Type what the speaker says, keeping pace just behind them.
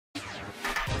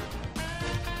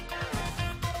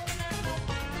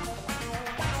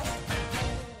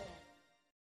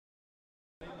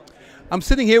I'm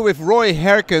sitting here with Roy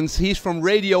Heerkens. He's from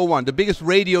Radio1, the biggest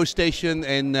radio station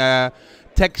in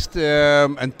text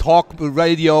and talk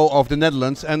radio of the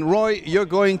Netherlands. And Roy, you're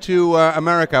going to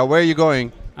America. Where are you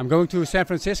going? I'm going to San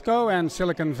Francisco and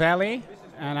Silicon Valley,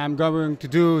 and I'm going to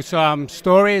do some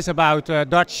stories about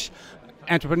Dutch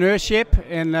entrepreneurship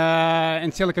in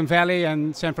Silicon Valley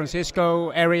and San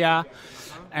Francisco area.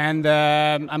 And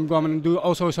I'm going to do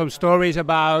also some stories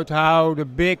about how the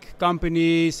big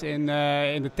companies in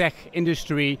the tech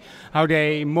industry, how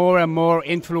they more and more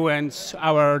influence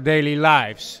our daily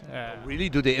lives. Really?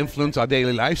 Do they influence our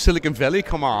daily lives? Silicon Valley?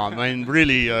 Come on! I mean,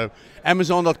 really.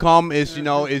 Amazon.com is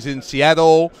is in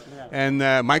Seattle, and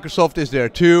Microsoft is there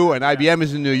too, and IBM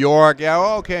is in New York. Yeah,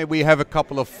 okay. We have a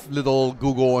couple of little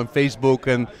Google and Facebook,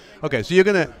 and okay. So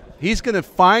he's gonna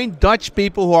find Dutch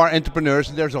people who are entrepreneurs,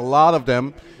 and there's a lot of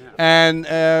them. And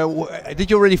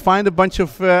did you already find a bunch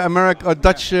of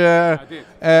Dutch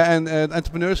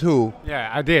entrepreneurs? Who? Yeah,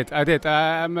 I did. I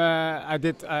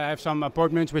have some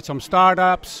appointments with some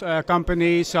startups,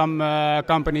 companies, some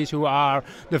companies who are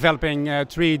developing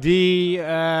 3D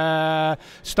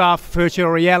stuff,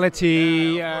 virtual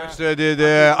reality.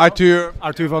 Arthur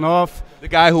van Hof. The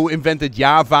guy who invented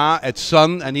Java at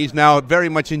Sun, and he's now very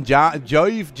much in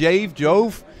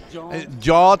Jove.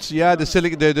 Jaws, yeah,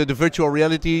 the virtual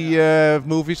reality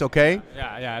movies, okay.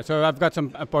 Yeah. So I've got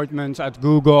some appointments at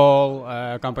Google,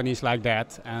 companies like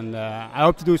that, and I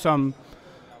hope to do some,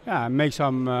 make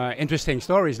some interesting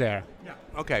stories there. Yeah.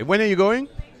 Okay. When are you going?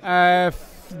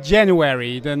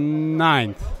 January the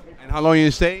 9th. And how long are you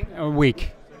staying? A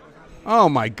week. Oh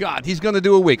my God, he's gonna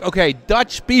do a week. Okay,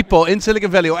 Dutch people in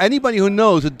Silicon Valley, or anybody who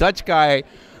knows a Dutch guy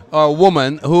or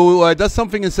woman who does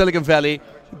something in Silicon Valley.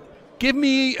 Give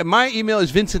me, my email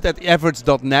is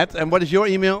vincent@everts.net, and what is your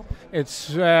email?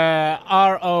 It's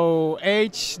ROH.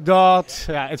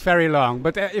 It's very long,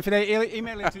 but if they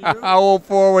email it to you, I will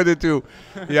forward it to,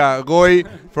 Roy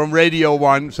from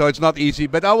Radio1. So it's not easy,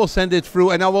 but I will send it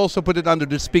through, and I will also put it under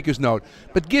the speaker's note.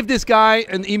 But give this guy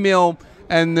an email,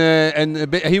 and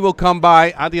he will come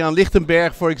by. Adriaan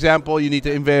Lichtenberg, for example, you need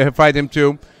to invite him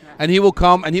too. And he will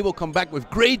come back with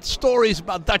great stories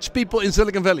about Dutch people in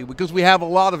Silicon Valley, because we have a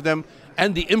lot of them,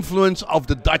 and the influence of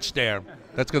the Dutch there.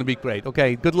 That's going to be great.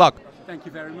 Okay, good luck. Thank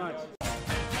you very much.